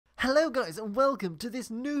Hello guys and welcome to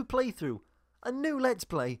this new playthrough, a new Let's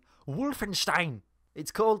Play, Wolfenstein.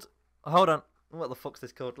 It's called, hold on, what the fuck's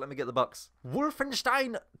this called? Let me get the box.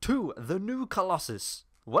 Wolfenstein 2, the new Colossus.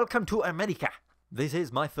 Welcome to America. This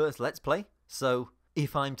is my first Let's Play, so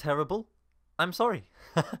if I'm terrible, I'm sorry.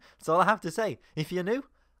 That's all I have to say. If you're new,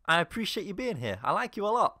 I appreciate you being here. I like you a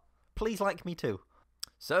lot. Please like me too.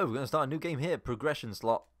 So, we're going to start a new game here. Progression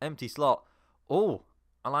slot, empty slot. Oh,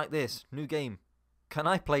 I like this. New game. Can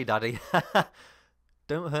I play Daddy?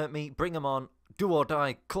 Don't hurt me. Bring 'em on. Do or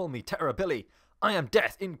die. Call me Terror Billy. I am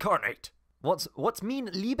death incarnate. What's mean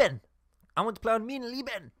Lieben? I want to play on mean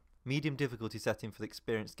Lieben. Medium difficulty setting for the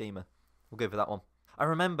experienced gamer. We'll go for that one. I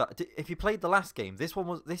remember if you played the last game,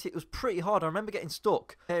 it was pretty hard. I remember getting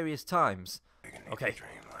stuck various times. Okay.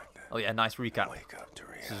 Oh yeah, nice recap.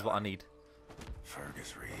 This is what I need.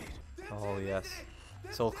 Fergus Reed. Oh yes.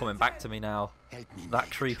 It's all coming back to me now. That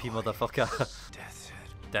creepy motherfucker.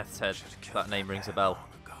 Death's Head. That name rings a bell.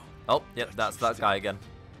 Oh, yep, that's that guy again.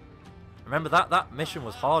 Remember that mission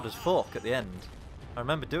was hard as fuck at the end. I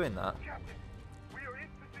remember doing that.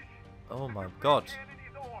 Oh my god.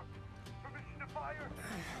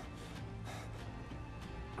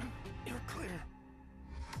 You're clear.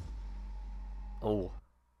 Oh.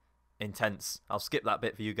 Intense. I'll skip that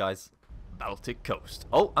bit for you guys. Baltic Coast.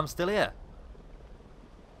 Oh, I'm still here.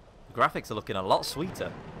 The graphics are looking a lot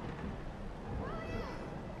sweeter.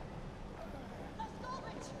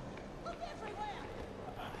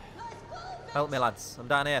 Help me, lads. I'm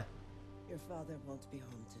down here. Your father won't be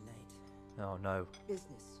home tonight. Oh, no.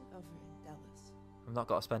 Business over in Dallas. I've not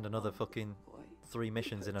got to spend another fucking Boy, 3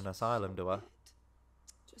 missions in an asylum, do I?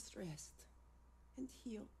 just rest and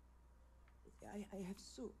heal. I have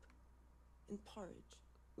soup and porridge.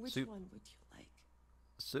 Which Soup. one would you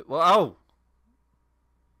like? Well, oh!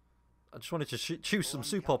 I just wanted to choose some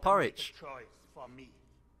soup or porridge.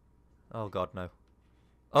 Oh, God, no.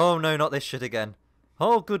 Oh, no, not this shit again.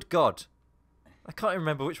 Oh, good God. I can't even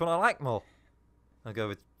remember which one I like more. I'll go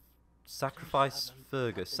with Sacrifice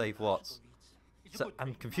Fergus, save what?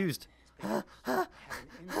 I'm confused.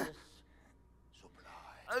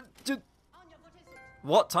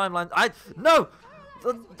 What timeline? No!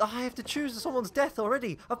 I have to choose someone's death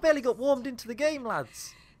already. I've barely got warmed into the game,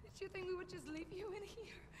 lads. Did you think we would just leave you in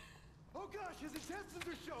here? Oh gosh, his intestines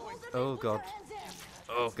are showing. Oh, God.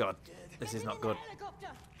 Oh, God. This is not good.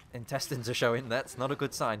 Intestines are showing. That's not a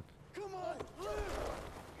good sign. Come on.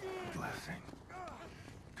 Blessing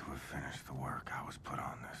to have finished the work I was put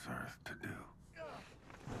on this earth to do.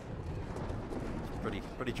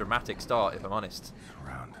 Pretty dramatic start, if I'm honest.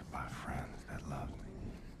 Surrounded by friends that love me.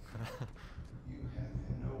 You have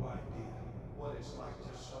no idea what it's like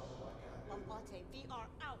to suffer like I do. Abate, we are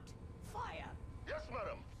out. Fire! Yes,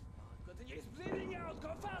 madam. He's bleeding out.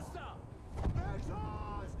 Go faster.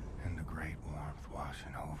 And the great warmth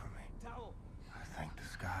washing over me. Towel. I think the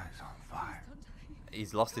sky's on fire.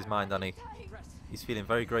 He's lost his mind, hasn't he? He's feeling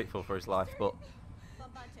very grateful for his life, but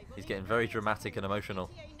he's getting very dramatic and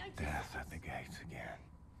emotional. Death at the gates again.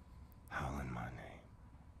 Howling my name.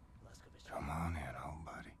 Come on in, old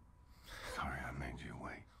buddy. Sorry I made you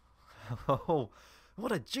wait. Oh,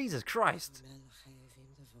 what a Jesus Christ!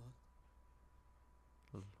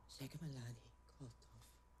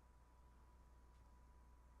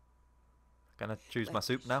 Gonna choose my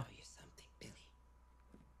soup now. Show you something, Billy.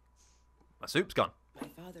 My soup's gone. My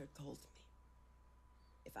father told me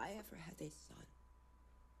if I ever had a son,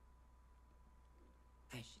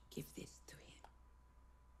 I should give this to him.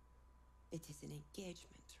 It is an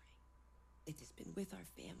engagement ring. It has been with our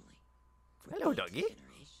family for Hello, 8 doggy.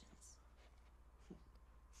 generations.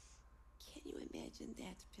 Can you imagine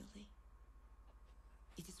that, Billy?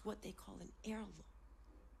 It is what they call an heirloom.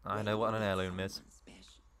 I know what an heirloom is. Someone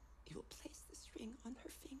special, you will place this ring on her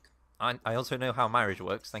finger. I also know how marriage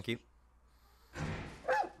works, thank you.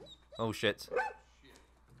 Oh shit.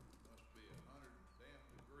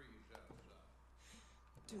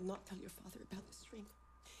 Do not tell your father about this ring.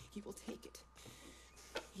 He will take it.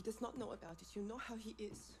 He does not know about it. You know how he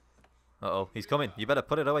is. Uh-oh, he's coming. You better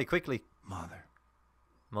put it away quickly. Mother.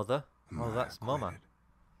 Mother? Oh, Mine that's Mama. acquitted.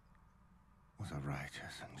 Was a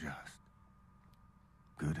righteous and just.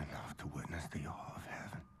 Good enough to witness the awe of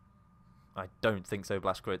heaven. I don't think so,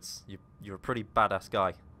 Blastgrits. You're a pretty badass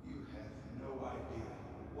guy. You have no idea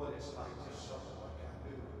what it's like to suffer like I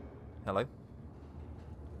do. Hello?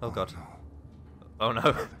 Oh God. No, Oh no.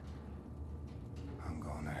 I'm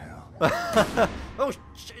going to hell. Oh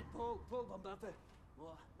shit! Pull, Bombate.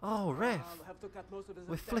 Oh, Ref. I'll have to cut most of his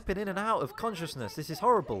We're intestines flipping in and out. out of consciousness. This is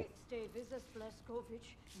horrible. Stay with us, Blazkowicz.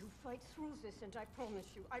 You fight through this, and I promise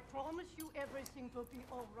you everything will be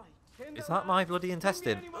all right. Is that my bloody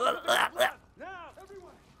intestine? Now,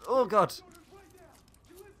 everyone. Oh, God.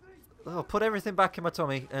 Oh, put everything back in my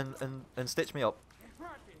tummy and stitch me up.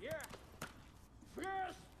 Party, yeah.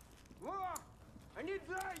 Yes. I need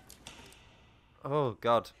light. Oh,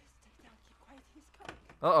 God. Now keep quiet, he's coming.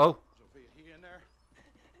 Uh-oh. Sophia, he in there?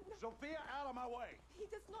 Sophia, out of my way. He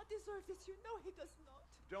does not deserve this, you know he does not.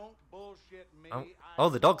 Don't bullshit me. Oh,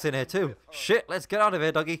 the dog's in here too. Shit, let's get out of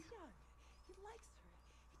here, doggy. Young. He likes her.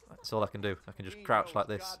 He does That's all I can do. I can just crouch like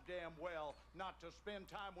this. Goddamn well not to spend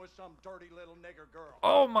time with some dirty little nigger girl.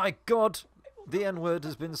 Oh my God. The N-word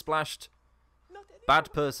has been splashed. not anymore.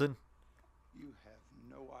 Bad person. You have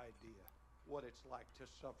no idea what it's like to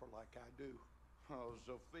suffer like I do. Oh,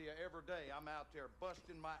 Sophia, every day I'm out there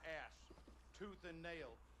busting my ass, tooth and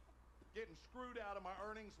nail, getting screwed out of my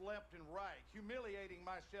earnings left and right, humiliating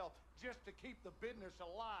myself just to keep the business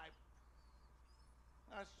alive.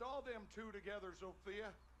 I saw them two together,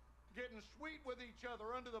 Sophia, getting sweet with each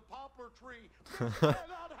other under the poplar tree. This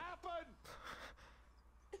cannot happen.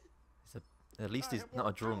 At least he's I have not a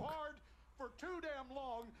worked too drunk. hard for too damn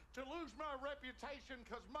long to lose my reputation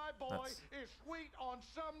because my boy is sweet on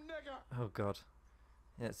some nigger. Oh God.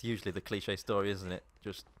 Yeah, it's usually the cliche story, isn't it?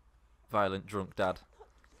 Just violent drunk dad. Not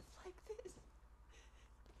like this.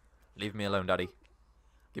 Leave me alone, daddy.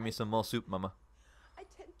 Give me some more soup, mama. I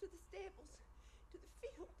tend to the stables, to the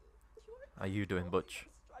field. You're How you doing, Butch?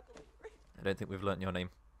 struggling. I don't think we've learnt your name.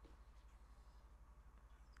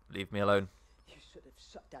 Leave me alone. You should have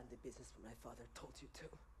shut down the business when my father told you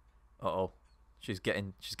to. Uh-oh. She's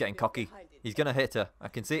getting cocky. He's gonna hit her. I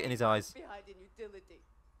can see it in his eyes. Behind in utility.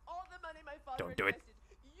 All the money my father Don't do it.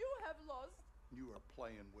 invested, you have lost. You are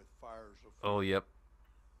playing with fire, Sophia. Oh, yep.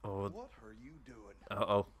 Oh, What are you doing?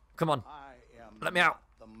 uh-oh. Come on. I am Let me out.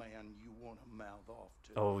 not the man you want to mouth off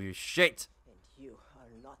to. Oh, you shit. And you are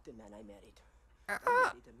not the man I married. Ah, I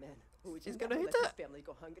married a man who would She's never gonna hit let her. his family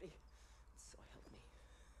go hungry. So help me.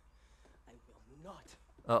 I will not.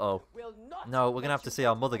 Uh-oh. Will not. No, we're let gonna have to you see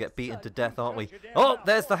our hurt mother my get beaten son. to death, aren't we? Shut your damn Oh, mouth,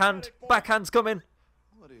 there's the hand. pathetic boy. Backhand's coming.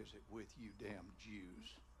 What is it with you damn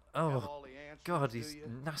Jews? Oh, Have all the answers, God, do he's you?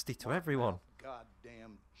 nasty to What everyone. a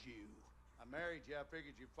Goddamn Jew. I married you, I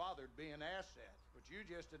figured your father'd be an asset. But you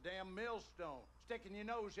just a damn millstone, sticking your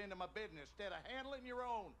nose into my business instead of handling your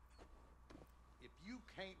own. If you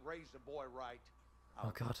can't raise a boy right,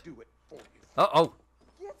 I'll God. do it for you. Uh-oh.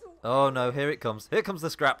 Get away. Oh, no, here it comes. Here comes the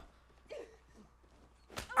scrap.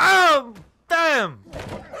 Oh, damn.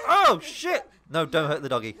 Oh, shit. No, don't hurt the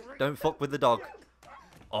doggy. Don't fuck with the dog.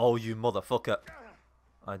 Oh, you motherfucker.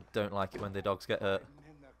 I don't like it when the dogs get hurt.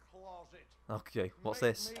 In the closet. Okay, what's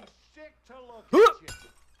Make this? me sick to look Huh? at you.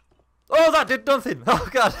 Oh, that did nothing. Oh,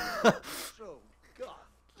 God. So,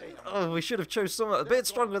 goddamn. Oh, we should have chose something a bit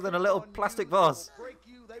stronger than a little plastic vase. They will break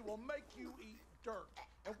you, they will make you eat dirt.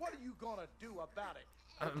 And what are you gonna do about it?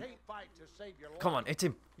 You can't fight to save your life. Come on, hit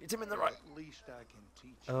him. Hit him in the right. At least I can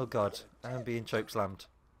teach you. Oh, God. I'm being chokeslammed.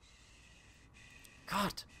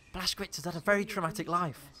 God, Blazkowicz has had a very traumatic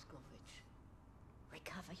life. Blazkowicz.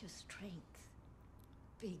 Recover your strength.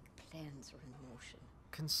 Big plans are in motion.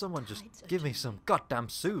 Can someone just give me some goddamn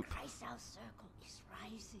soup? Kreisau circle is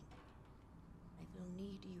rising. I will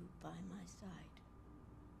need you by my side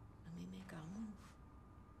when we make our move.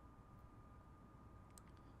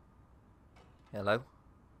 Hello?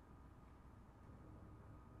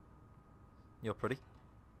 You're pretty.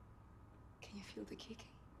 Can you feel the kicking?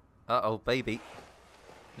 Uh-oh, baby.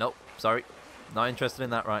 Nope, sorry. Not interested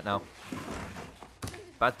in that right now.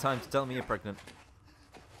 Bad time to tell me you're pregnant.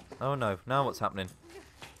 Oh no, now what's happening?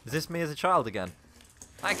 Is this me as a child again?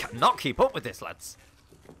 I cannot keep up with this, lads.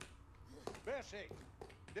 Bessie,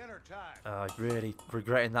 dinner time. I'm really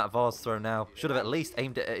regretting that vase throw now. Should have at least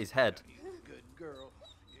aimed it at his head. Good girl.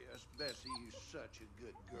 Yes, Bessie, you're such a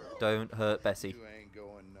good girl. Don't hurt Bessie. You ain't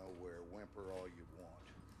going nowhere. Whimper all you want.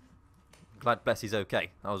 Glad Bessie's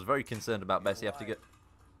okay. I was very concerned about Bessie after get.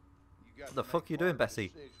 You got What the to fuck make you doing, hard Bessie?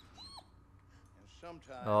 decisions. And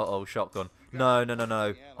sometimes Oh, shotgun. No, no, no,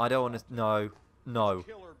 no. I don't want to. No, no,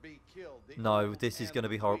 kill or be killed. The no. old This is and going to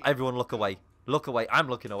the be horrible. weak. Everyone look away. Look away. I'm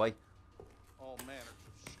looking away. All manners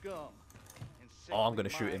of scum. and Oh, I'm sickly gonna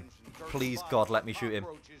shoot him. minds and dirty Please, bodies God, let and me shoot him.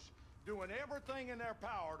 cockroaches Doing everything in their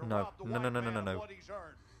power to No. rob the No, white no, no, no, man no, of no. what he's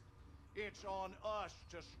earned. It's on us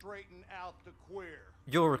to straighten out the queer.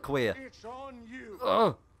 You're a queer. It's on you.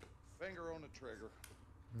 Oh. Finger on the trigger.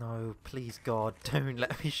 No, please, God, don't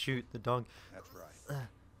let me shoot the dog. That's right.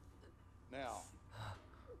 Now,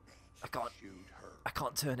 I can't. Shoot her. I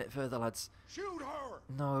can't turn it further, lads. Shoot her!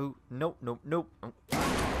 No. Nope. Nope. Nope.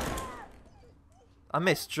 I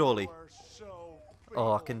missed, surely. You are so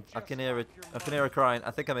Oh, I feeble, can just hear like it. your I can hear her mother. crying.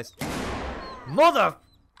 I think I missed. Mother!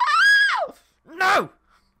 Ow! No!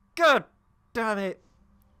 God damn it!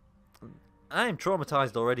 I am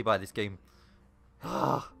traumatized already by this game.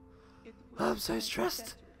 Oh, I'm so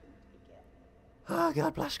stressed. Oh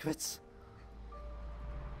God, Blashkowitz.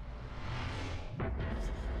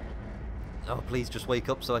 Oh, please just wake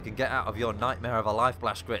up so I can get out of your nightmare of a life,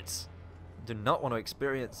 Blashkowitz. I do not want to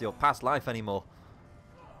experience your past life anymore.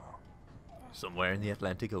 Somewhere in the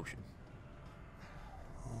Atlantic Ocean.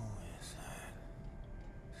 Who is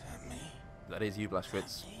that? Is that me? That is you,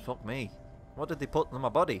 Blashkowitz. Fuck me. What did they put on my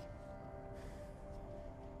body?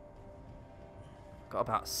 Got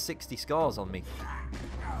about 60 scars on me.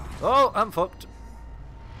 Oh, I'm fucked.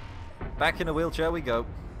 Back in a wheelchair we go.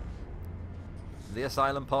 The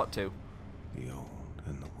Asylum Part 2. The old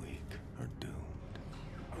and the weak are doomed.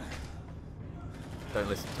 Don't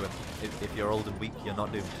listen to him. If you're old and weak, you're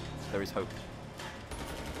not doomed. There is hope.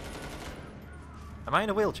 Am I in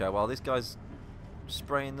a wheelchair while this guy's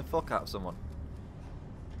spraying the fuck out of someone?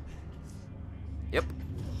 Yep.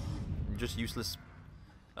 I'm just useless.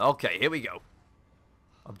 Okay, here we go.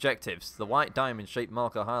 Objectives. The white diamond-shaped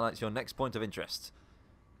marker highlights your next point of interest.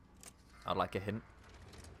 I'd like a hint.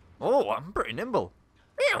 Oh, I'm pretty nimble.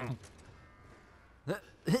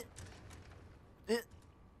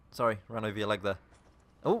 Sorry, ran over your leg there.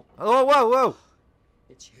 Oh, oh, whoa, whoa!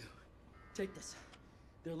 It's you. Take this.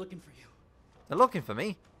 They're looking for you. They're looking for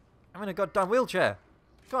me. I'm in a goddamn wheelchair.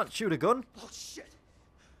 Can't shoot a gun. Oh, shit.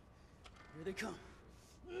 Here they come.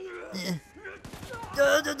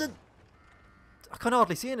 I can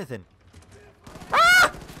hardly see anything.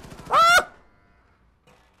 Ah! Ah!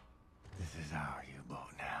 This is our U-boat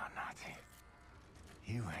now, Nazi.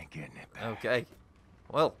 You ain't getting it back. Okay.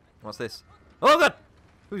 Well, what's this? Oh God!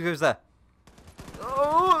 Who goes there?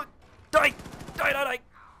 Oh! Die! Die! Die! Die!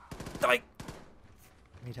 Die!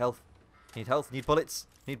 Need health. Need health. Need bullets.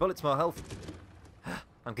 Need bullets. More health.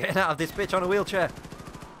 I'm getting out of this bitch on a wheelchair.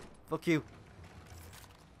 Fuck you.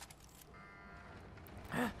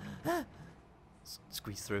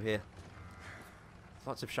 Squeeze through here.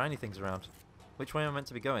 Lots of shiny things around. Which way am I meant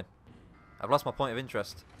to be going? I've lost my point of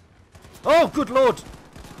interest. Oh, good lord!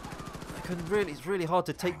 It's really hard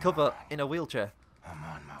to take cover in a wheelchair. I'm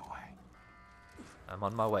on my way. I'm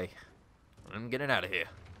on my way. I'm getting out of here.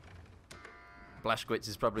 Blashkowitz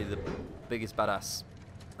is probably the biggest badass.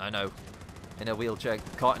 I know. In a wheelchair,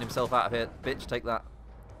 carting himself out of here. Bitch, take that.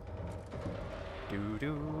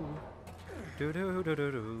 Doo-doo.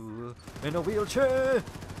 Do-do-do-do-do. In a wheelchair!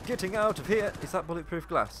 Getting out of here! Is that bulletproof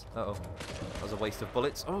glass? Uh-oh. That was a waste of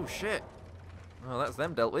bullets. Oh, shit! Well, that's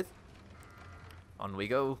them dealt with. On we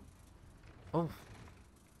go. Oh.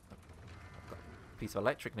 A piece of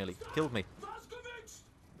electric nearly killed me.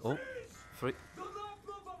 Oh. Free.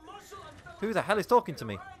 Who the hell is talking to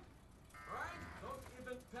me?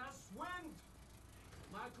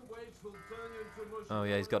 Oh,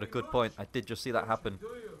 yeah, he's got a good point. I did just see that happen.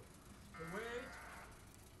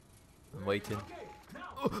 I'm waiting.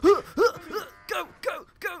 Oh, go, go,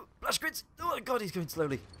 go! Blashkowitz! Oh my God, he's going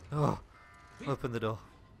slowly. Oh, open the door.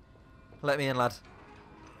 Let me in, lad.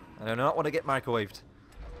 I do not want to get microwaved.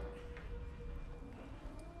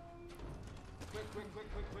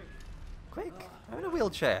 Quick! I'm in a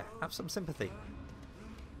wheelchair. Have some sympathy.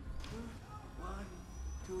 1,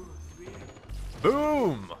 2, 3.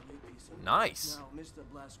 Boom! Nice. Now, Mr.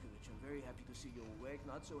 Blashkowitz, I'm very happy to see you awake.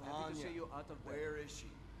 Not so happy to see you out of bed. Where is she?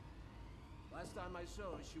 Last time I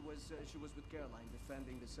saw her, she was with Caroline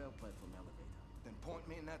defending the cell platform elevator. Then point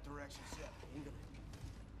me in that direction, Seth. Yingling.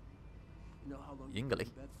 You know how long Yingling?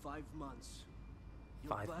 you've been in bed? 5 months.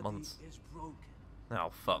 Your 5 body months. is broken. Oh,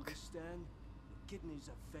 fuck. Understand? Your kidneys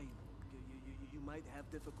are failing. You might have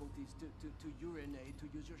difficulties to urinate, to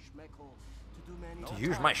use your schmeckle, to do many. To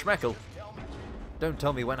use my schmeckle? Don't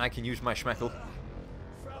tell me when I can use my schmeckle.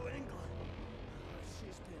 Frau England.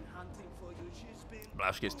 She's been hunting for you. She's been.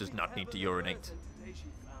 Blashkowitz does not need to heaven and urinate. earth, and today she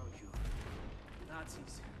found you.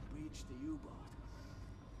 Nazis breached the U-boat.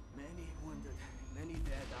 Many wounded, many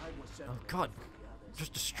dead. I was separated Oh, God. from the others.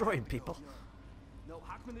 Just destroying people. No,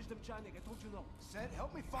 Hackman is the mechanic. I told you no. Seth,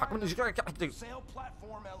 help me Hackman find is going to do. the sail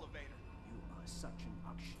platform elevator. You are such an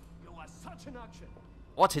oxen. You are such an oxen.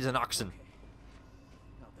 What is an oxen?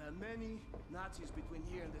 Now, there are many Nazis between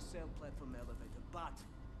here and the sail platform elevator, but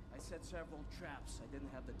I set several traps. I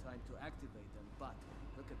didn't have the time to activate them, but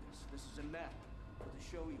look at this. This is a map to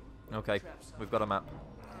show you. Okay, Traps are. we've got a map.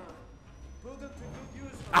 Put them to good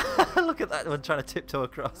use. Look at that one trying to tiptoe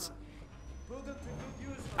across. Put them to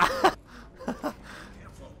good use.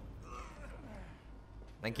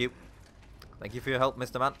 Thank you. Thank you for your help,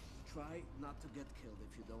 Mr. Man. Try not to get killed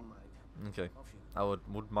if you don't mind. Okay. Off you I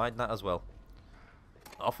would mind that as well.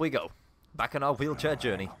 Off we go. Back on our wheelchair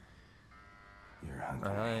journey. You're hungry.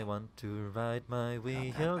 I want to ride my Got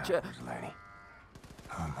that wheelchair. backwards, lady.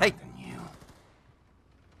 I'm Hey! hunting you.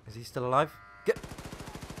 Is he still alive? Get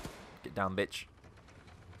down, bitch.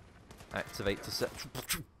 Activate to set.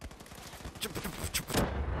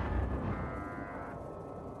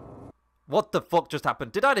 What the fuck just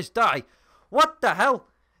happened? Did I just die? What the hell?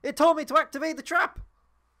 It told me to activate the trap.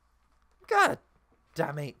 God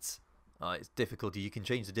damn it. Oh, it's difficulty. You can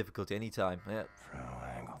change the difficulty anytime. Yeah. Throw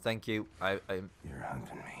angle. Thank you. You're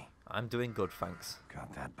hunting me. I'm doing good, thanks.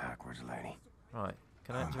 Got that backwards, lady. Right.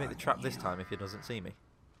 Can I I'm activate the hunting trap this you. time if he doesn't see me?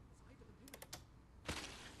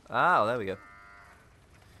 Ah, there we go.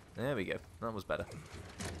 There we go. That was better.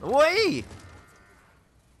 Whee!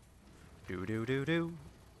 Do do do do.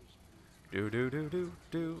 Do do do do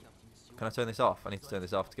do. Can I turn this off? I need to turn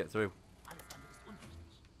this off to get through.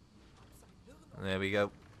 There we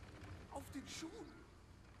go.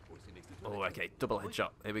 Oh, okay. Double headshot.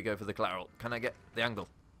 Here we go for the collateral. Can I get the angle?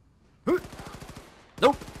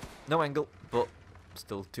 Nope. No angle, but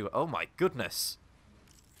still too. Oh my goodness.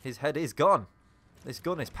 His head is gone. This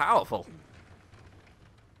gun is powerful.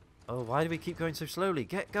 Oh, why do we keep going so slowly?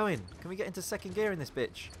 Get going. Can we get into second gear in this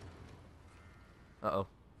bitch? Uh-oh.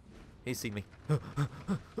 He's seen me.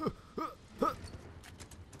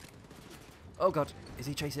 Oh god. Is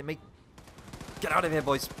he chasing me? Get out of here,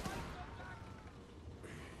 boys.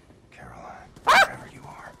 Caroline, Ah! wherever you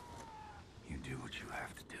are, you do what you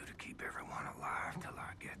have to do to keep everyone alive till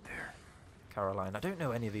I get there. Caroline. I don't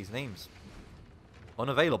know any of these names.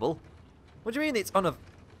 Unavailable? What do you mean it's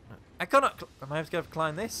I cannot. Am I going to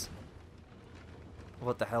climb this?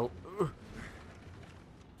 What the hell?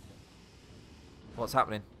 What's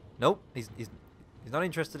happening? Nope. He's not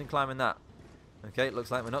interested in climbing that. Okay, it looks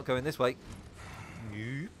like we're not going this way.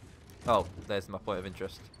 Oh, there's my point of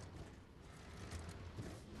interest.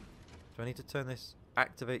 Do I need to turn this?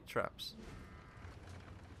 Activate traps.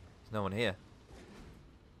 There's no one here.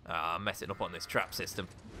 Ah, I'm messing up on this trap system.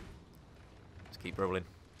 Just keep rolling.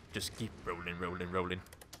 Just keep rolling, rolling, rolling.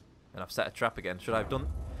 And I've set a trap again. Should I have done...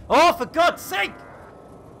 Oh, for God's sake!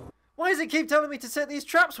 Why does it keep telling me to set these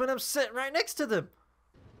traps when I'm sitting right next to them?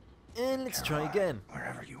 And let's try Caroline, again.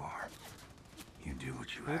 Wherever you are, you do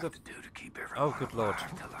what you Who have the to do to keep everyone good lord.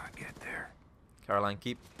 alive till I get there. Caroline,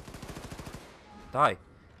 keep... Die.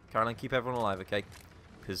 Caroline, keep everyone alive, okay?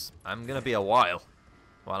 Because I'm going to be a while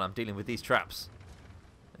I'm dealing with these traps.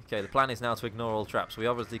 Okay, the plan is now to ignore all traps. We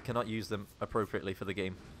obviously cannot use them appropriately for the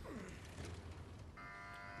game.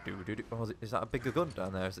 Oh, is that a bigger gun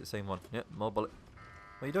down there? Is it the same one? Yep, more bullet.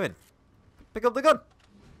 What are you doing? Pick up the gun!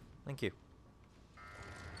 Thank you.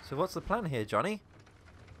 So what's the plan here, Johnny?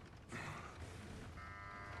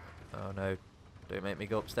 Oh no. Don't make me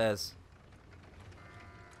go upstairs.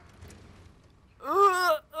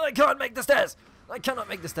 I can't make the stairs! I cannot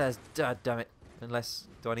make the stairs! Damn it. Unless,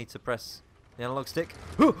 do I need to press the analog stick?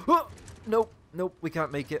 Nope, nope, we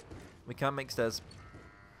can't make it. We can't make stairs.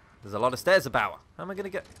 There's a lot of stairs about. How am I going to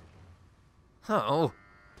get... Oh.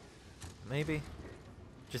 Maybe. Do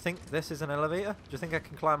you think this is an elevator? Do you think I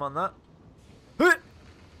can climb on that?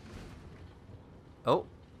 Oh.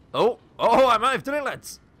 Oh. Oh, I might have done it,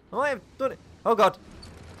 lads. I might have done it. Oh, God.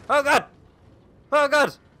 Oh, God. Oh,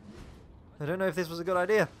 God. I don't know if this was a good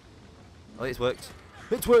idea. Oh, it's worked.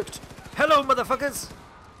 It's worked. Hello, motherfuckers.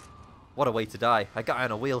 What a way to die. A guy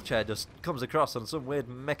in a wheelchair just comes across on some weird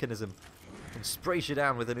mechanism and sprays you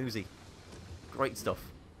down with an Uzi. Great stuff.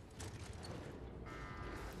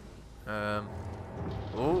 Oh,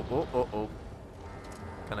 oh, oh, oh.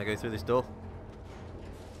 Can I go through this door?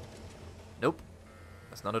 Nope.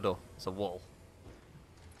 That's not a door. It's a wall.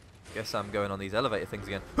 Guess I'm going on these elevator things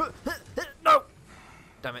again. No!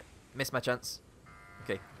 Damn it. Missed my chance.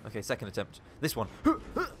 Okay. Okay, second attempt. This one.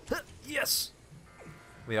 Yes!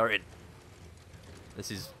 We are in.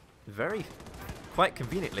 This is very... quite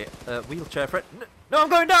conveniently wheelchair friend. No, I'm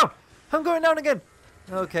going down! I'm going down again!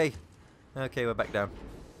 Okay. Okay, we're back down.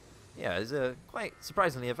 Yeah, it's quite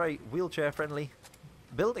surprisingly a very wheelchair friendly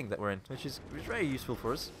building that we're in, which is very useful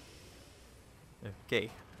for us. Okay,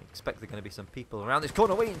 I expect there are going to be some people around this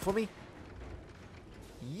corner waiting for me.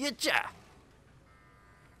 Yatcha!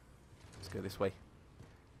 Let's go this way.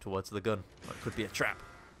 Towards the gun. That could be a trap.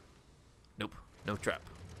 Nope, no trap.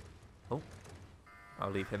 Oh, I'll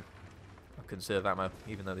leave him. I'll conserve ammo,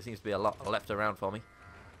 even though there seems to be a lot left around for me.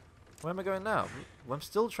 Where am I going now? Well, I'm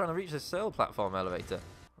still trying to reach this sail platform elevator.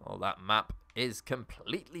 Oh, that map is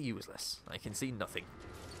completely useless. I can see nothing.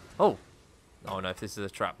 Oh! Oh no, if this is a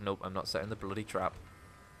trap. Nope, I'm not setting the bloody trap.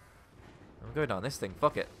 I'm going down this thing.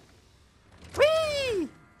 Fuck it. Whee!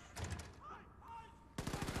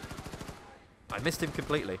 I missed him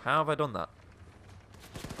completely. How have I done that?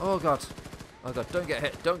 Oh god. Oh god, don't get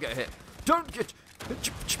hit. Don't get hit. Don't get...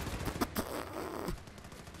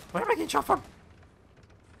 Where am I getting shot from?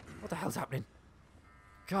 What the hell's happening?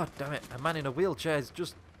 God damn it. A man in a wheelchair is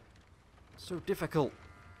just so difficult.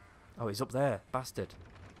 Oh, he's up there. Bastard.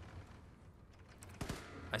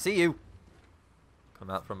 I see you. Come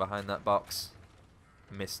out from behind that box,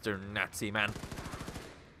 Mr. Nazi man.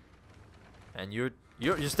 And you're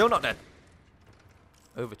still not dead.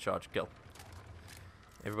 Overcharge kill.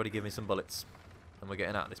 Everybody give me some bullets. And we're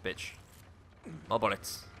getting out of this bitch. More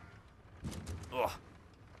bullets. Ugh.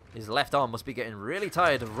 His left arm must be getting really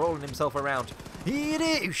tired of rolling himself around.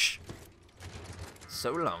 Yeesh!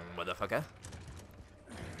 So long, motherfucker.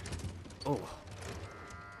 Oh.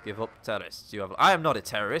 Give up, terrorists. You have. I am not a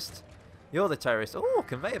terrorist. You're the terrorist. Oh,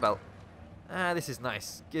 conveyor belt. Ah, this is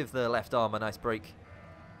nice. Give the left arm a nice break.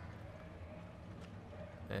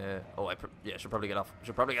 Yeah, should probably get off.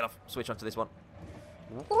 Should probably get off. Switch onto this one.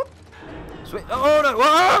 Whoop. Switch. Oh no!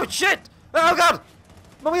 Oh shit! Oh god!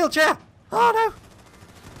 My wheelchair! Oh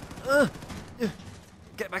no!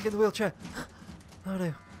 Get back in the wheelchair. Oh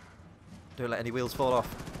no! Don't let any wheels fall off.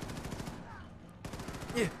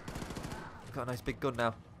 Yeah. I've got a nice big gun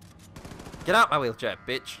now. Get out my wheelchair,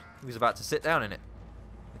 bitch. He was about to sit down in it.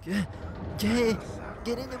 Yeah.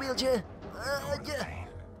 Get in the wheelchair. Yeah.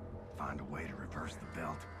 Find a way to reverse the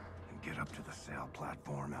belt and get up to the cell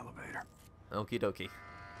platform elevator. Okie dokie.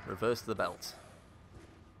 Reverse the belt.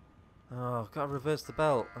 Oh, gotta reverse the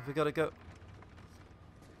belt. Have we gotta go?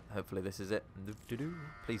 Hopefully this is it.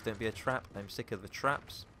 Please don't be a trap. I'm sick of the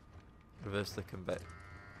traps. Reverse the conveyor.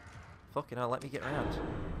 Fucking hell, let me get around.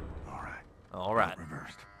 Alright. Alright.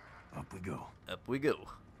 Reversed. Up we go. Up we go.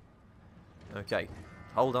 Okay.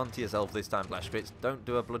 Hold on to yourself this time, Blashkritz. Don't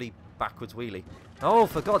do a bloody backwards wheelie. Oh,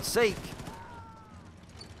 for God's sake!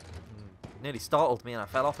 Nearly startled me and I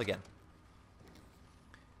fell off again.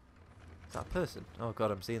 Is that a person? Oh god,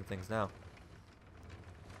 I'm seeing things now.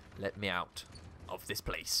 Let me out of this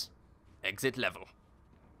place. Exit level.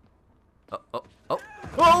 Oh.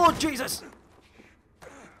 Oh, Jesus!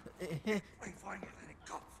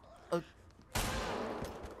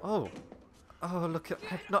 Oh. Oh, look,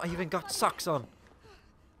 I've not even got socks on.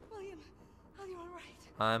 William, are you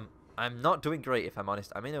alright? I'm not doing great, if I'm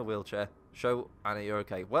honest. I'm in a wheelchair. Show Anna you're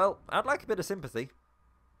okay. Well, I'd like a bit of sympathy.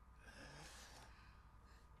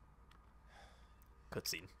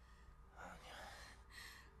 Cutscene.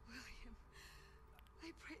 William,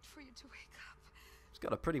 I prayed for you to wake up. He's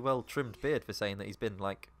got a pretty well trimmed beard for saying that he's been,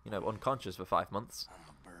 like, you know, unconscious for 5 months. I'm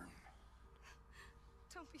a burn.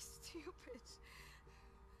 Don't be stupid.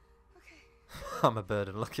 Okay. I'm a bird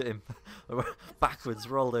and look at him. Backwards,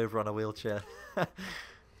 rolled over on a wheelchair.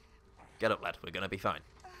 Get up, lad. We're going to be fine.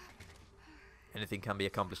 Anything can be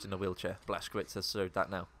accomplished in a wheelchair. Blashkritz has showed that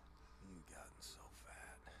now. You've gotten so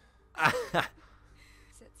fat.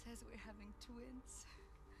 Zed says we're having twins.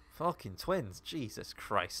 Fucking twins. Jesus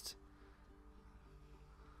Christ.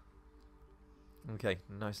 Okay,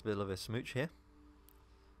 nice bit of a smooch here.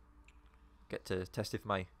 Get to test if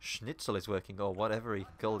my schnitzel is working or whatever he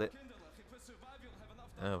called it.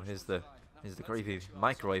 Oh, here's the gravy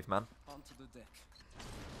microwave man. Onto the deck.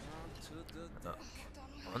 Onto the deck.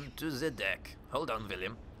 Onto the deck. Hold on,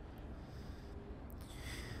 William.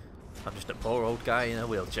 I'm just a poor old guy in a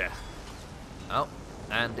wheelchair. Oh,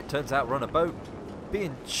 and it turns out we're on a boat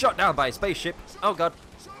being shot down by a spaceship. Oh god.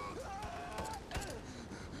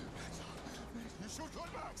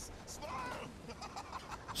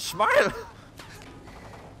 Smile!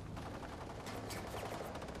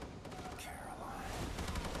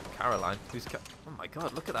 Caroline? Who's oh my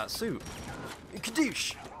god, look at that suit.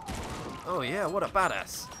 Kadoosh! Oh yeah, what a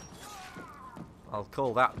badass. I'll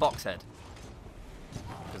call that Boxhead.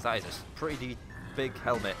 Because that is a pretty big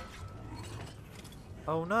helmet.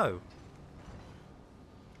 Oh no.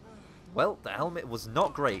 Well, the helmet was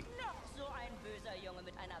not great. So ein böser Junge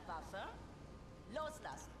mit einer Waffe?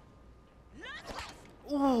 Loslassen. Loslassen!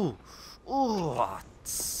 Ooh! Ooh!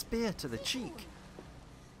 Spear to the cheek.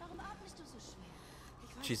 Warum atmest du so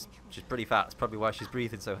schwer? She's pretty fat. That's probably why she's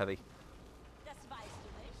breathing so heavy. Das weißt du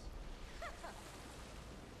nicht.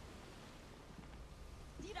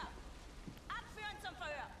 Dieter, abführen zum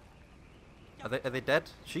Verhör. Are they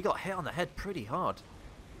dead? She got hit on the head pretty hard.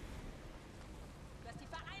 Du hast die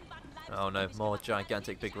vereinbarten Oh no, Leibesübungen more nicht gemacht,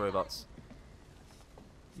 gigantic weil big ich nicht robots.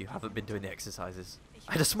 You haven't been doing the exercises.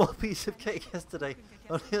 I had a small piece of cake yesterday.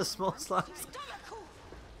 Only a small slice. Dumme Kuh!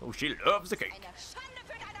 Oh, she loves the cake. Eine Schande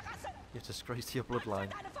für deine Rasse! You disgrace your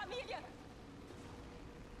bloodline.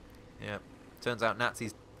 Yeah. Turns out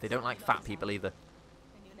Nazis, they don't like fat people either.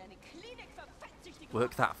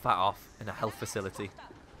 Work that fat off in a health facility.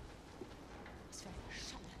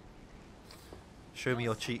 Show me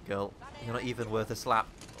your cheek, girl. You're not even worth a slap.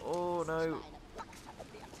 Oh no.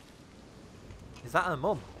 Is that her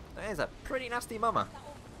mum? That is a pretty nasty mama.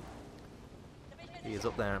 He is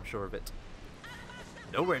up there, I'm sure of it.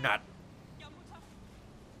 No, we're not.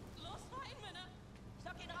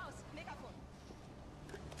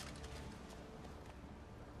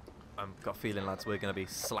 I've got a feeling, lads, we're going to be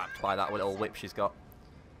slapped by that little whip she's got.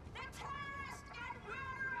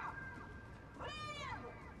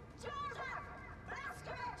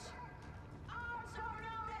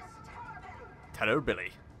 Hello,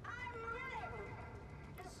 Billy.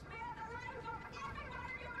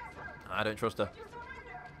 I don't trust her.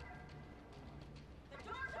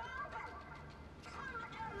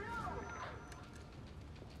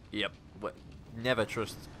 Yep, never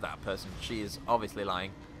trust that person. She is obviously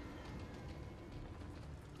lying.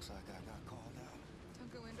 Looks like I got called out.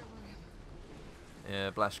 Don't go in there, William.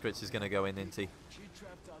 Yeah, Blashkritz is going to go in, isn't he? She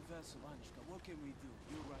trapped our vessel, Anishka. What can we do?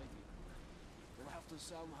 You're right here. We'll have to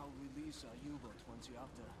somehow release our U-boat once you're out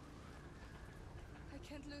there. I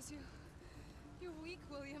can't lose you. You're weak,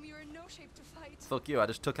 William. You're in no shape to fight. Fuck you, I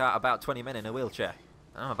just took out about 20 men in a wheelchair.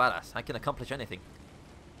 I'm a badass. I can accomplish anything.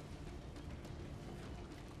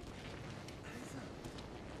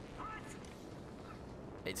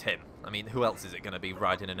 It's him. I mean, who else is it going to be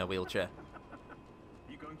riding in a wheelchair?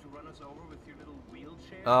 You going to run us over with your little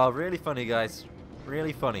wheelchair? Oh, really funny, guys.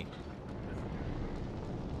 Really funny.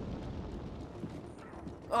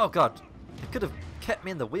 Oh, God. It could have kept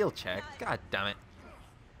me in the wheelchair. God damn it.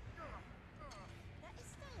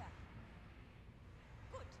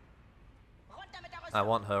 I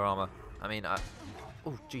want her armor. I mean,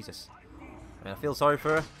 oh, Jesus. I mean, I feel sorry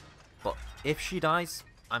for her. But if she dies,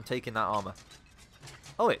 I'm taking that armor.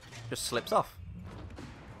 Oh, it just slips off.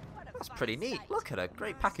 That's pretty neat. Look at her.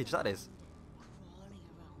 Great package that is. Crawling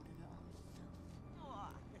around in her own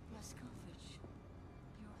filth. Moscovich,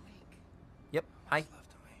 you're awake. Yep. Hi. What's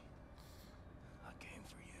left of me? I came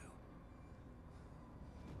for you.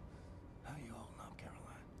 How you holding up,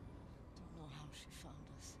 Caroline? Don't know how she found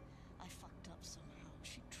us. I fucked up somehow.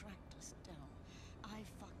 She tracked us down. I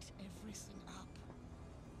fucked everything up.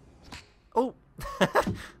 Oh.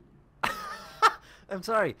 I'm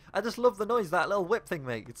sorry. I just love the noise that little whip thing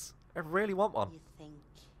makes. I really want one. You think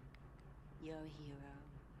you're a hero,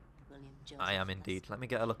 William Joseph? I am indeed. Let me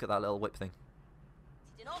get a look at that little whip thing.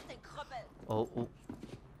 Oh, oh.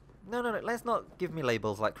 No, no, no. Let's not give me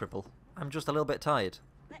labels like cripple. I'm just a little bit tired.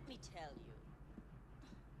 Let me tell you,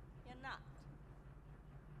 you're not.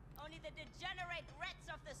 Only the degenerate rats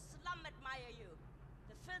of the slum admire you.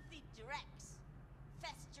 The filthy dregs,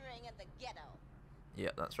 festering in the ghetto.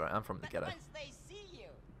 Yeah, that's right. I'm from the ghetto. Once they see you,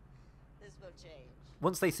 this will change.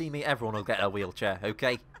 Once they see me, everyone will get a wheelchair,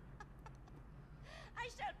 okay? I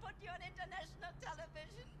shall put you on international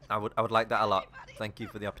television. I would like that a lot. Thank you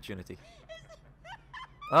for the opportunity.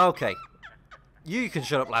 Okay. You can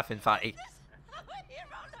shut up laughing, fatty. How a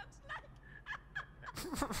hero looks like.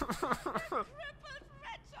 Crippled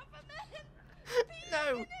wretch of a man.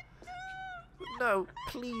 No. No,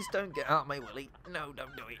 please don't get out my willy. No,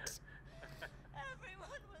 don't do it.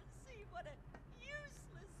 Everyone will see what a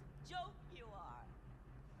useless joke you are.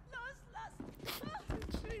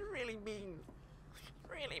 Loslust. She's really mean.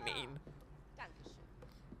 Really mean. Dankeschön.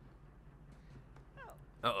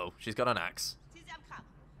 Oh, Uh-oh, she's got an axe. Sie am Kragen.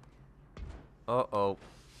 Uh-oh.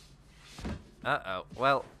 Uh-oh.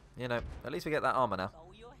 Well, you know, at least we get that armor now.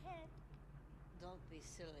 Bow your head. Don't be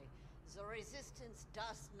silly. The resistance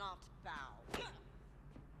does not bow.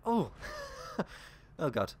 Oh. Oh,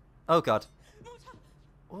 God. Oh, God. Mutter,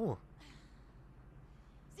 Oh.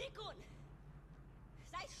 Sigrun.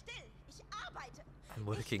 Sei still. Ich arbeite. I'm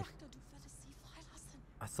working. Ich dachte, du würdest sie freilassen.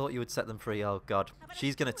 I thought you would set them free. Oh, God.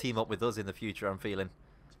 She's going to team up with us in the future, I'm feeling.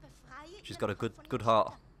 Ich befreie She's ihre got a Macht von good ihren heart.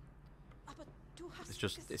 Kindern. Aber du hast It's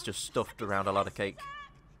just gesagt, stuffed das around a lot of cake.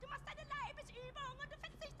 Du machst deine Leibesübung und du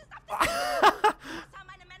verzichtest auf den Was haben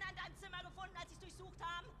meine Männer in deinem Zimmer gefunden, als sie es durchsucht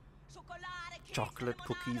haben? Schokolade, Kekse, Chocolate, Limonade,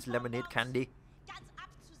 cookies, lemonade, Bonbons. candy. Ganz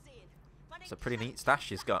abzusehen von den It's a pretty neat Kranken, stash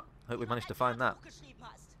she's got. Hope we die du managed to in find deinem that. Buch geschrieben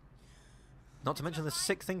hast. Not to mention the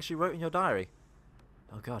 6 things she wrote in your diary.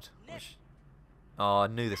 Oh, God. Oh, I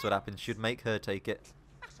knew this would happen. She'd make her take it.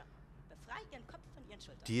 Mach schon. Befreie ihren Kopf von ihren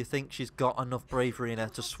Schultern. Do you think she's got enough bravery in her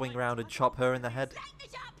to swing around and chop her in the head? Lenk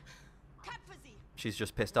mich ab! Köpfe sie! She's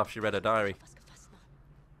just pissed off she read her diary. Was gefasst machen.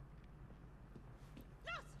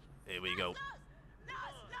 Los! Here we go. Los!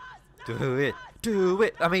 Los! Los! Do it. do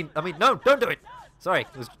it. I mean, no, don't do it. Sorry,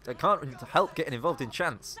 I can't help getting involved in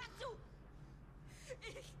chance.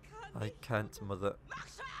 I can't, mother.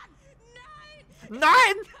 9!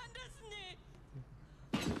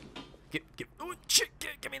 Oh, shit,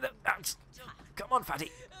 give me the axe. Come on,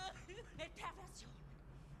 fatty. Mit Perversion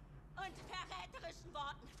und verräterischen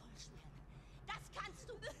Worten vollschmieren. Das kannst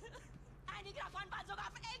du. Einige davon waren sogar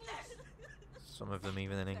auf Englisch. Some of them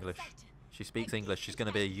even in English. She speaks English. She's going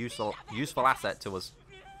to be a useful asset to us.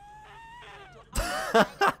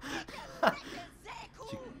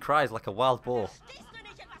 She cries like a wild boar.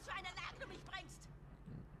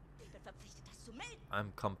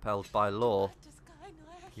 I'm compelled by law.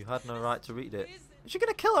 You had no right to read it. Is she going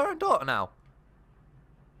to kill her own daughter now?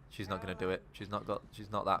 She's not going to do it. She's not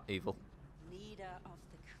that evil. Leader of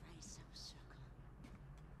the Colossus circle.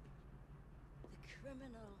 The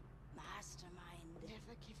criminal mastermind.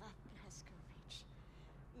 Never give up, Blaskovich.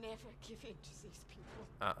 Never give in to these people.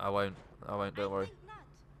 I won't, don't worry. I think not.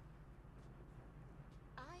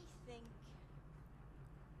 I think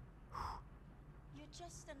you're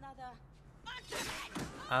just another.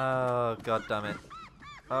 Oh, god damn it.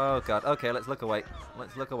 Oh god. Okay, let's look away.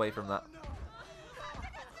 Let's look away from that.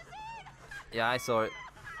 Yeah, I saw it.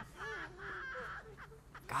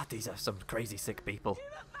 God, these are some crazy sick people.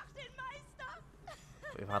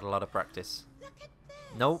 We've had a lot of practice.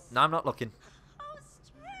 No, I'm not looking. Oh,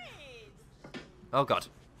 strange. Oh god.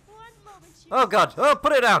 One moment you Oh god. Oh,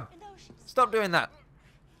 put it down. and oceans. Stop doing that.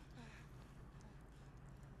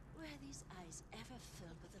 Were these eyes ever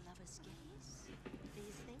filled with a lover's gaze? Do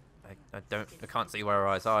you think? I can't see where her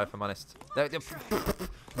eyes are, if I'm honest. Get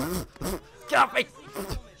off me!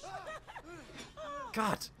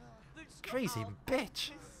 God. Crazy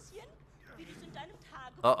bitch. Wie du es in deinem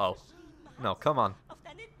Tagebuch Uh-oh. beschrieben hast. No, come on. Auf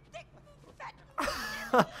deine dicken,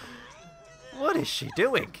 fetten What is she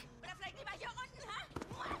doing? Oder vielleicht lieber hier unten, hä?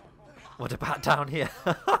 What about down here?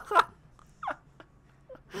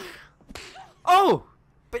 Oh!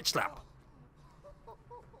 Bitch slap.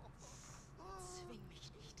 Zwing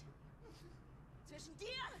mich nicht. Zwischen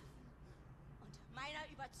dir und meiner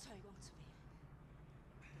Überzeugung zu wählen.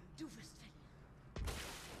 Du wirst verlieren.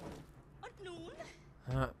 Und nun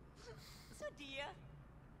zu dir.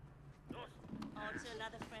 Also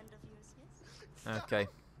another friend of yours, yes? Okay.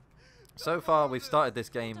 So far, we've started this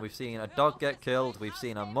game. We've seen a dog get killed. We've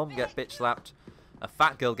seen a mum get bitch slapped. A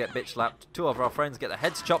fat girl get bitch slapped. 2 of our friends get their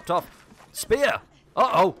heads chopped off. Spear!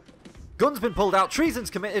 Uh-oh! Gun's been pulled out.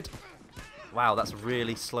 Treason's committed. Wow, that's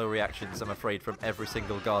really slow reactions, I'm afraid, from every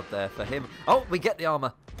single guard there for him. Oh, we get the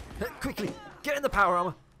armor. Quickly, get in the power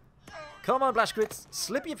armor. Come on, Blashkritz.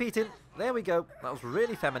 Slip your feet in. There we go. That was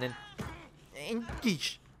really feminine.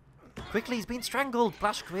 Geesh. Quickly, he's been strangled,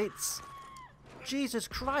 Blashkritz. Jesus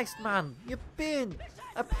Christ, man. You've been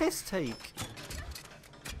a piss take.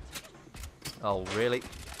 Oh, really?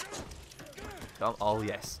 Come. Oh,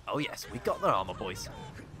 yes. Oh, yes. We got the armor, boys.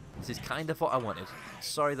 This is kind of what I wanted.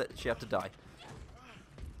 Sorry that she had to die.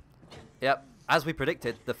 Yep. As we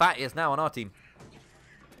predicted, the fatty is now on our team.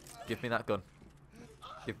 Give me that gun.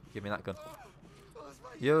 Give me that gun.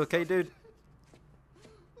 You okay, dude?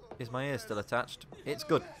 Is my ear still attached? It's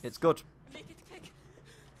good. It's good. Make it quick.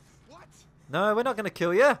 What? No, we're not going to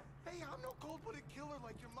kill you. Hey, I'm no cold-blooded killer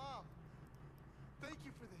like your mom. Thank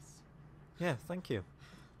you for this. Yeah, thank you.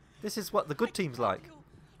 This is what the good team's like.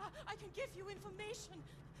 I can give you information.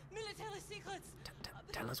 Military secrets.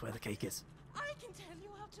 Tell us where the cake is. I can tell you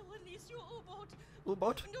how to release your U-boat.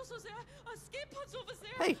 U-boat? And also there are escape pods over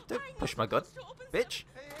there. Hey, don't push my gun, bitch.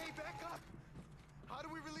 Hey, back up. How do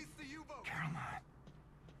we release the U-boat? Caroline.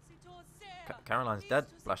 Caroline's dead,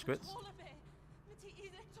 Blashkritz. Mit the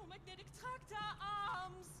electromagnetic tractor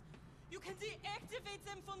arms. You can deactivate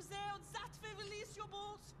them from there and that will release your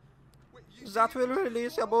boat. That will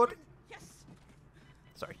release your boat. Yes.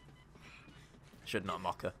 Sorry. Should not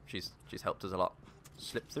mock her. She's helped us a lot.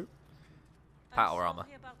 Slip through. Power armor.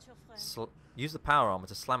 Use the power armor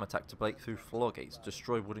to slam attack to break through floor gates,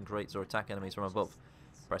 destroy wooden crates, or attack enemies from above.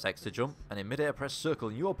 Press X to jump, and in midair press circle,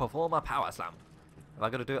 and you'll perform a power slam. Have I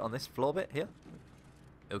got to do it on this floor bit here?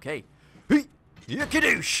 Okay. Hey,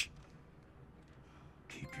 yakadoosh!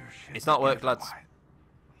 Keep your shit. It's not worked, lads. Quiet.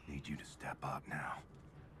 Need you to step up now.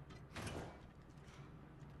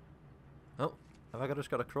 Oh, have I just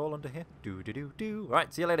got to crawl under here? Do.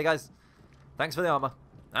 Right, see you later, guys. Thanks for the armor.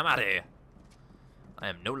 I'm out of here. I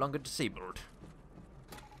am no longer disabled.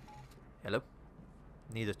 Hello?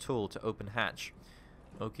 Need a tool to open hatch.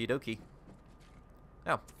 Okie dokie.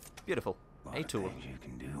 Oh, beautiful. A tool. Things you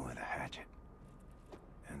can do with a hatchet.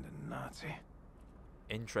 And a Nazi.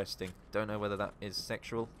 Interesting. Don't know whether that is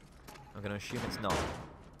sexual. I'm going to assume it's not.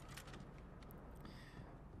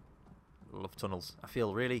 Love tunnels. I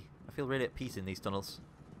feel really at peace in these tunnels.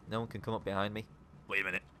 No one can come up behind me. Wait a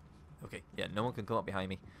minute. Okay, yeah, no one can come up behind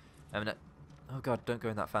me. Oh god, don't go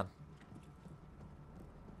in that fan.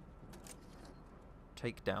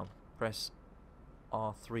 Takedown. Press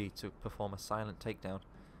R3 to perform a silent takedown.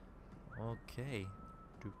 Okay.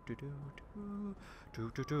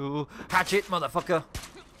 Hatchet, motherfucker!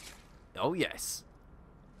 Oh yes.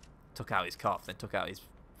 Took out his cough, then took out his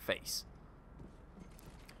face.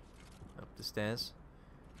 Up the stairs.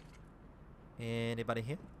 Anybody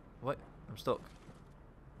here? What? I'm stuck.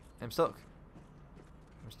 I'm stuck.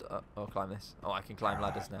 Oh, I'll climb this. Oh, I can climb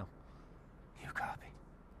ladders now. You copy?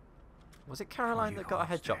 Was it Caroline that got her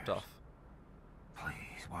head chopped off?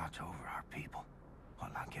 Please watch over our people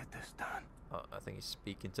while I get this done. Oh, I think he's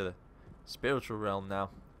speaking to the spiritual realm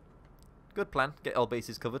now. Good plan. Get all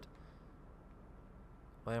bases covered.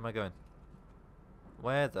 Where am I going?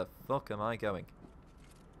 Where the fuck am I going?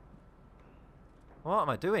 What am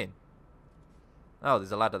I doing? Oh,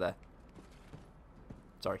 there's a ladder there.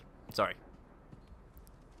 Sorry. Sorry.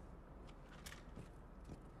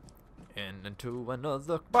 In into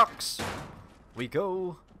another box we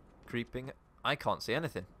go. Creeping. I can't see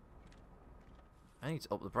anything. I need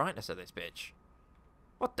to up the brightness of this bitch.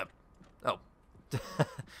 What the? Oh.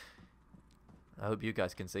 I hope you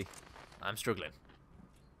guys can see. I'm struggling.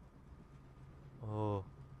 Oh.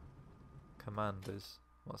 Commanders.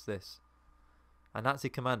 What's this? A Nazi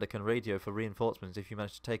commander can radio for reinforcements. If you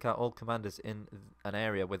manage to take out all commanders in an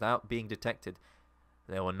area without being detected,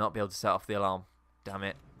 they will not be able to set off the alarm. Damn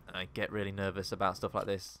it. I get really nervous about stuff like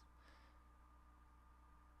this.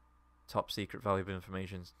 Top secret valuable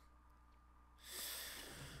information.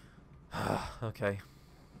 Okay.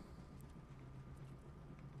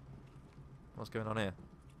 What's going on here?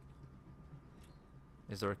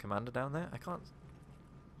 Is there a commander down there? I can't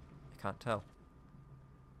tell.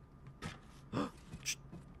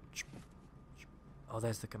 Oh,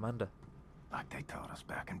 there's the commander. Like they taught us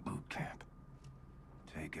back in boot camp.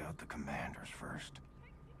 Take out the commanders first.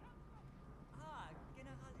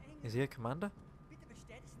 Is he a commander?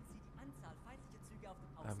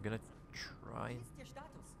 I'm gonna try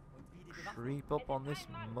and creep up on this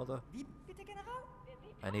mother.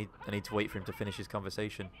 I need to wait for him to finish his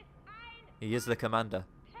conversation. He is the commander.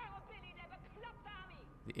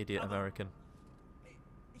 The idiot American.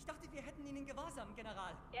 Ich dachte, wir hätten ihn in Gewahrsam,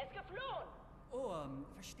 General. Ist geflohen. Oh,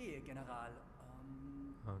 verstehe, General.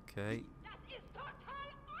 Okay. Das ist total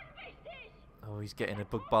unwichtig. Oh, he's getting a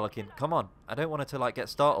bug bollocking. Come on. I don't want her to, like, get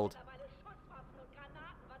startled.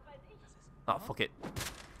 Oh, fuck it.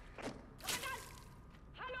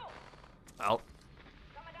 Well.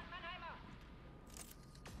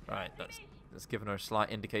 Right, that's given her a slight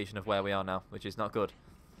indication of where we are now, which is not good.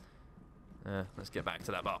 Let's get back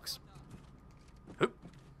to that box. Oop.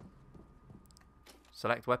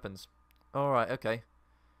 Select weapons. Alright, okay.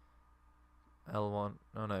 L1.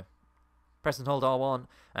 Oh no. Press and hold R1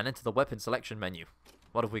 and enter the weapon selection menu.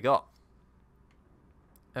 What have we got?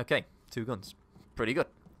 Okay, 2 guns. Pretty good.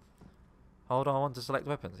 Hold R1 to select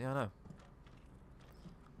weapons. Yeah, I know.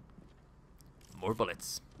 More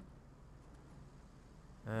bullets.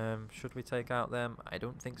 Should we take out them? I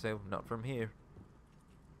don't think so. Not from here.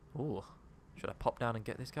 Ooh. Should I pop down and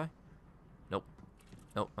get this guy? Nope.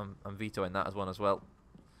 Nope, I'm vetoing that as one as well.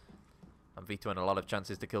 I'm vetoing a lot of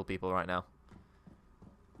chances to kill people right now.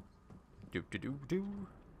 Do.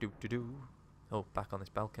 Oh, back on this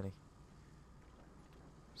balcony.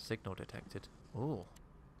 Signal detected. Oh,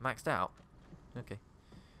 maxed out. Okay.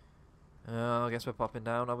 I guess we're popping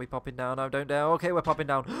down. Are we popping down? I don't dare. Okay, we're popping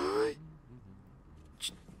down.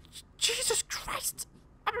 Jesus Christ!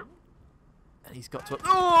 And he's got to...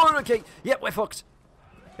 Oh, okay. Yep, we're fucked.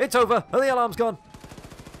 It's over. And the alarm's gone.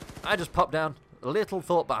 I just popped down. Little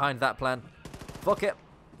thought behind that plan. Fuck it.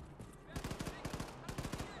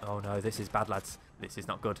 Oh no, this is bad, lads. This is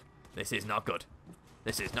not good. This is not good.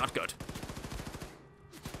 This is not good.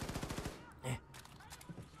 Yeah.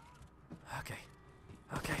 Okay.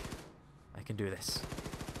 Okay. I can do this.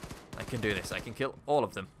 I can do this. I can kill all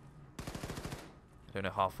of them. I don't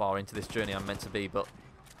know how far into this journey I'm meant to be, but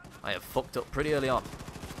I have fucked up pretty early on.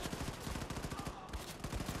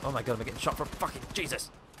 Oh my god, I'm getting shot from fucking Jesus.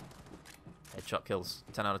 Headshot kills.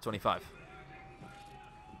 10 out of 25.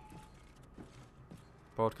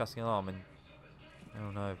 Broadcasting alarm and...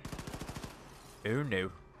 Oh no. Oh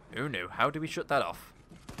no. Oh no. How do we shut that off?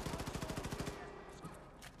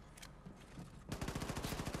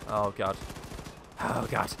 Oh god. Oh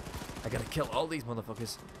god. I gotta kill all these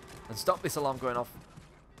motherfuckers and stop this alarm going off.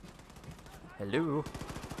 Hello?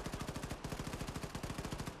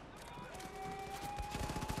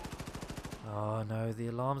 Oh no, the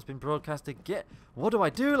alarm's been broadcast again. What do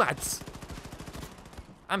I do, lads?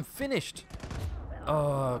 I'm finished.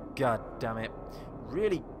 Oh, god damn it.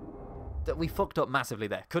 Really? That we fucked up massively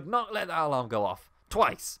there. Could not let that alarm go off.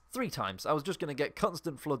 Twice. 3 times. I was just going to get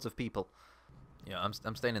constant floods of people. Yeah,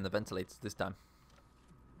 I'm staying in the ventilators this time.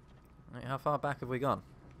 Right, how far back have we gone?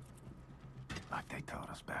 Like they told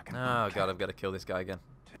us back in Oh god, I've got to kill this guy again.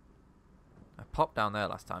 I popped down there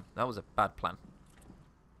last time. That was a bad plan.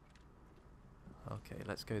 Okay,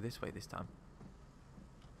 let's go this way this time.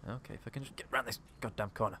 Okay, if I can just get around this goddamn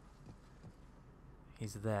corner.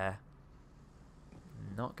 He's there.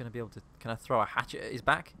 Not going to be able to... Can I throw a hatchet at his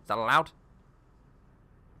back? Is that allowed?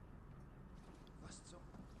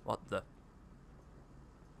 What the...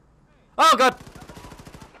 Oh god!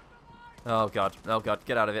 Oh god, oh god,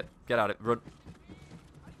 get out of it. Get out of it, run.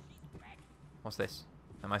 What's this?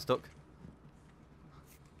 Am I stuck?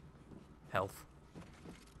 Health.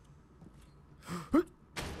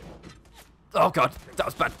 Oh god, that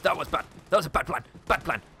was bad, that was bad. That was a bad plan, bad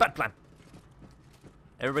plan, bad plan.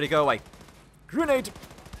 Everybody go away. Grenade!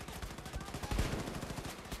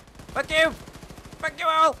 Fuck you! Fuck you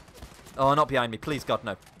all! Oh, not behind me, please god,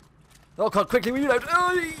 no. Oh god, quickly reload!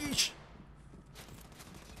 Eesh!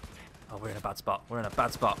 Oh, we're in a bad spot, we're in a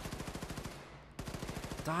bad spot.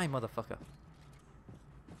 Die, motherfucker.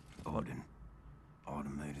 Odin.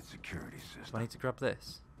 Automated security system. Do I need to grab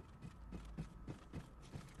this?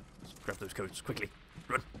 Let's grab those codes quickly.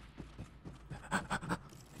 Run.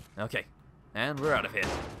 Okay. And we're out of here.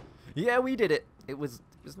 Yeah, we did it. It was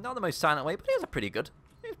not the most silent way, but it was a pretty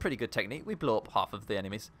good technique. We blew up half of the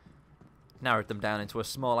enemies. Narrowed them down into a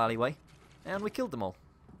small alleyway. And we killed them all.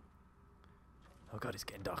 Oh god, it's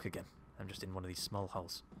getting dark again. I'm just in one of these small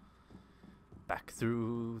holes. Back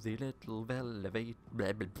through the little elevator.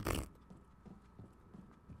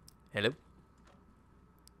 Hello?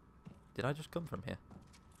 Did I just come from here?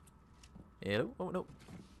 Hello? Oh no.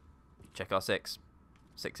 Check R6.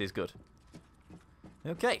 6 is good.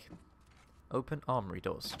 Okay. Open armory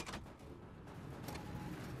doors.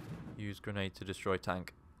 Use grenade to destroy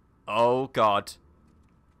tank. Oh god.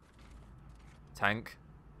 Tank.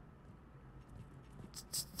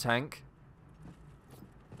 Tank.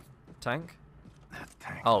 Tank?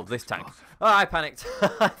 Oh, this tank. Oh, I panicked.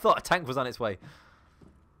 I thought a tank was on its way.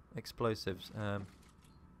 Explosives.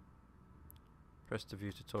 Press to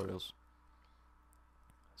view tutorials.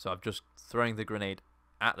 So I'm just throwing the grenade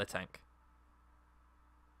at the tank.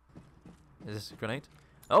 Is this a grenade?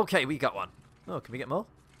 Okay, we got one. Oh, can we get more?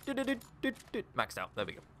 Maxed out. There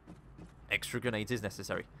we go. Extra grenades is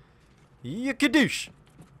necessary. Yakadoosh!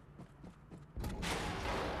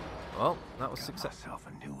 Well, that was success. Myself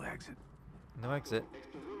a new exit. No exit.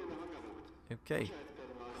 Okay.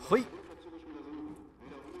 Hui!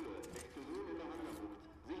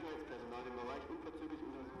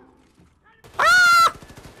 Ah!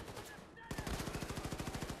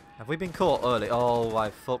 Have we been caught early? Oh,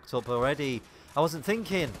 I fucked up already. I wasn't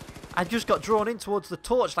thinking. I just got drawn in towards the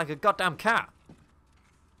torch like a goddamn cat.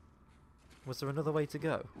 Was there another way to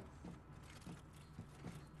go?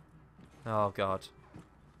 Oh, God.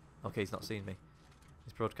 Okay, he's not seen me.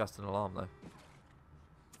 He's broadcast an alarm, though.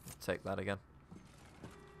 I'll take that again.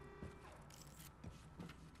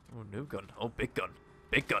 Oh, new gun. Oh, big gun.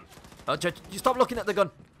 Big gun. Oh, you stop looking at the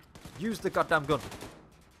gun. Use the goddamn gun.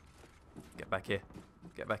 Get back here.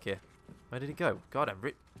 Get back here. Where did he go? God, I'm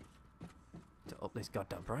to up this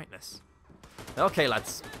goddamn brightness. Okay,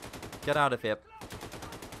 lads. Get out of here.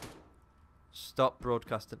 Stop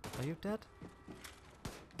broadcasting. Are you dead?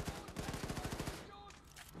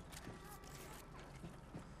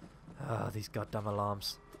 Ah, these goddamn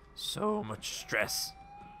alarms. So much stress.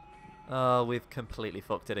 Oh, we've completely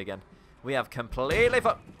fucked it again. We have completely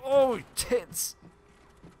fucked... Oh, tits!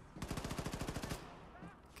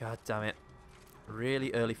 God damn it.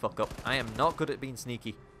 Really early fuck up. I am not good at being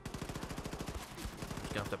sneaky.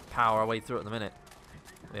 Just gonna have to power our way through it in a minute.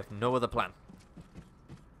 We have no other plan.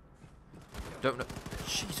 Don't know...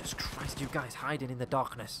 Jesus Christ, you guys hiding in the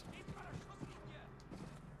darkness.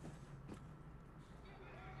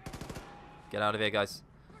 Get out of here, guys.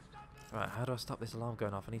 Right, how do I stop this alarm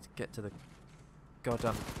going off? I need to get to the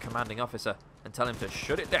goddamn commanding officer and tell him to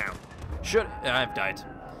shut it down. Shut it. I've died.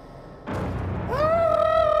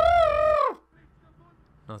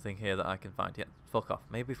 Nothing here that I can find yet. Fuck off.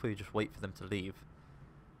 Maybe if we just wait for them to leave,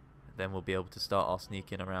 then we'll be able to start our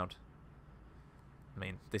sneaking around. I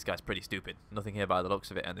mean, this guy's pretty stupid. Nothing here by the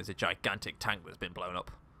looks of it, and there's a gigantic tank that's been blown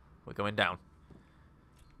up. We're going down.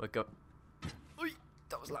 We're go... Oi,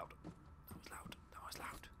 that was loud.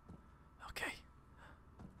 Okay.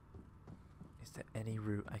 Is there any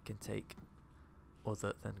route I can take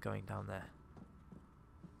other than going down there?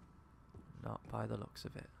 Not by the looks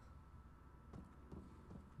of it.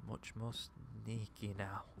 Much more sneaky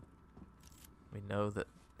now. We know that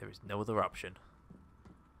there is no other option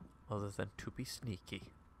other than to be sneaky.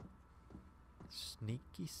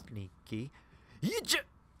 Sneaky, sneaky.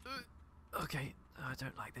 Okay, I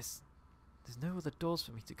don't like this. There's no other doors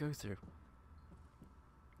for me to go through.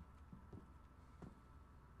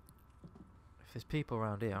 If there's people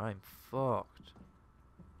around here, I'm fucked.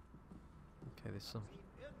 Okay, there's some...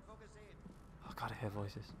 Oh god, I hear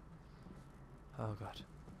voices. Oh god.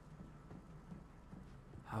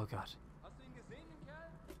 Oh god.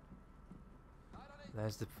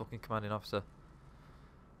 There's the fucking commanding officer.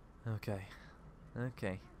 Okay.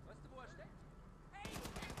 Okay.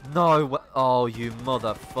 No! Oh, you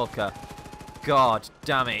motherfucker. God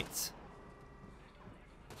damn it.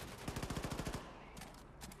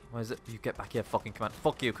 Where is it? You get back here, fucking command.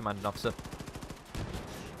 Fuck you, commanding officer.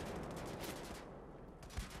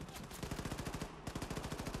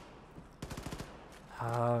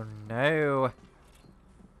 Oh no.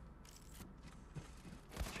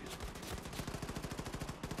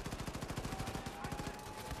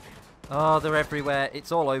 Oh, they're everywhere.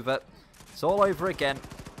 It's all over. It's all over again.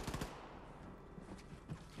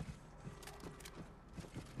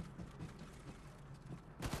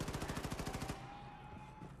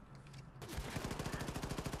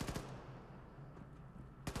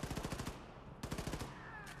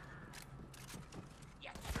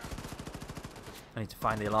 I need to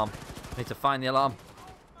find the alarm. I need to find the alarm.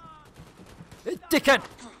 Dickhead!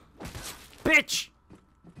 Bitch!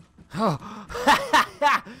 Oh.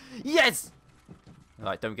 Yes!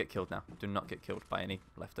 Alright, don't get killed now. Do not get killed by any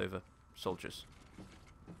leftover soldiers.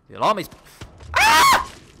 The alarm is...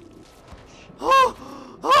 Ah!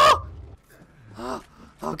 Oh! Oh!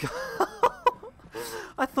 Oh god.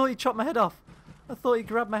 I thought he chopped my head off. I thought he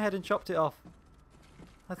grabbed my head and chopped it off.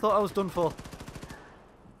 I thought I was done for.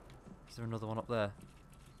 Is there another one up there?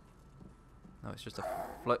 No, it's just a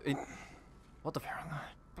float. What the f...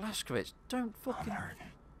 Blazkowicz, don't fucking...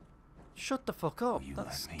 Shut the fuck up.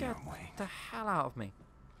 That scared the hell out of me.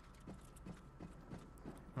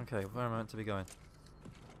 Okay, where am I meant to be going?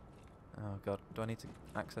 Oh god, do I need to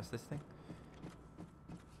access this thing?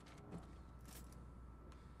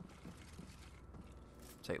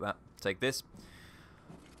 Take that. Take this.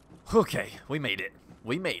 Okay, we made it.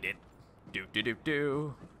 We made it. Do do do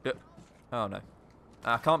do. Oh no.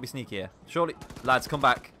 I can't be sneaky here. Surely. Lads, come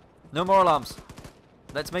back. No more alarms.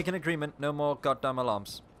 Let's make an agreement. No more goddamn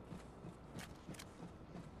alarms.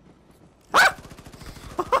 Ah!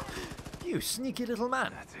 You sneaky little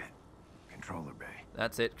man. That's it. Controller bay.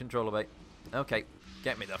 That's it. Controller bay. Okay.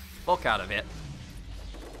 Get me the fuck out of here.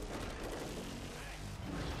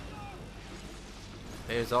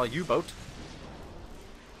 Here's our U-boat.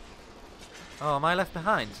 Oh, am I left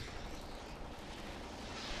behind?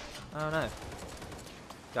 Oh no.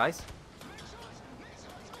 Guys?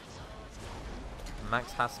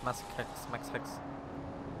 Max has Max Hex.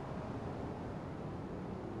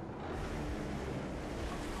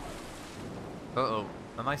 Uh-oh.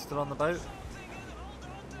 Am I still on the boat?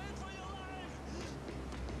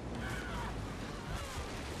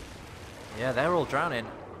 Yeah, they're all drowning.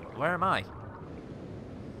 Where am I?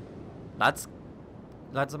 Lads?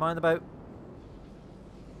 Lads, am I on the boat?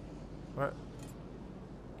 Where?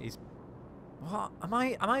 He's... What? Am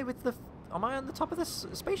I with the... Am I on the top of this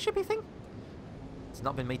spaceshipy thing? It's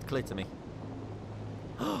not been made clear to me.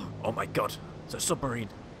 Oh my god. It's a submarine.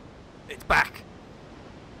 It's back.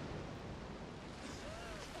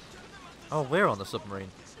 Oh, we're on the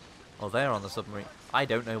submarine. Oh, they're on the submarine. I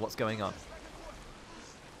don't know what's going on.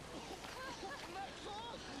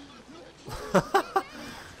 No,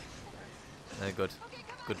 good.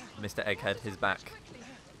 Good, Mr. Egghead, his back.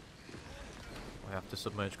 We have to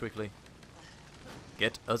submerge quickly.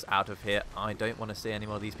 Get us out of here. I don't want to see any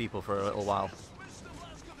more of these people for a little while.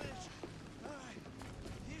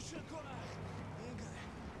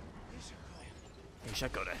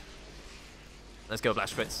 Let's go,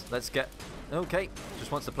 Blazkowicz. Let's get... Okay.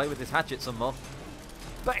 Just wants to play with his hatchet some more.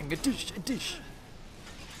 Bang! A dish! A dish!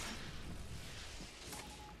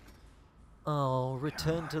 Oh,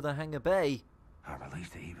 return to the hangar bay. I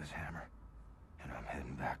released the Eva's hammer, and I'm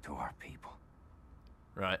heading back to our people.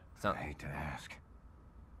 Right. I hate to ask.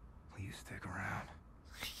 Will you stick around?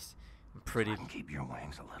 I'm pretty... So I can keep your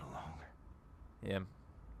wings a little longer. Yeah.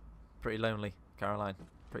 Pretty lonely, Caroline.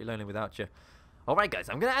 Pretty lonely without you. Alright guys,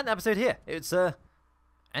 I'm going to end the episode here. It's, I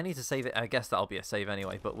need to save it. I guess that'll be a save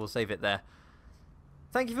anyway, but we'll save it there.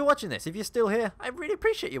 Thank you for watching this. If you're still here, I really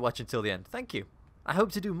appreciate you watching till the end. Thank you. I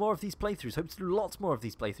hope to do more of these playthroughs. Hope to do lots more of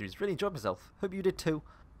these playthroughs. Really enjoyed myself. Hope you did too.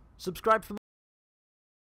 Subscribe for more.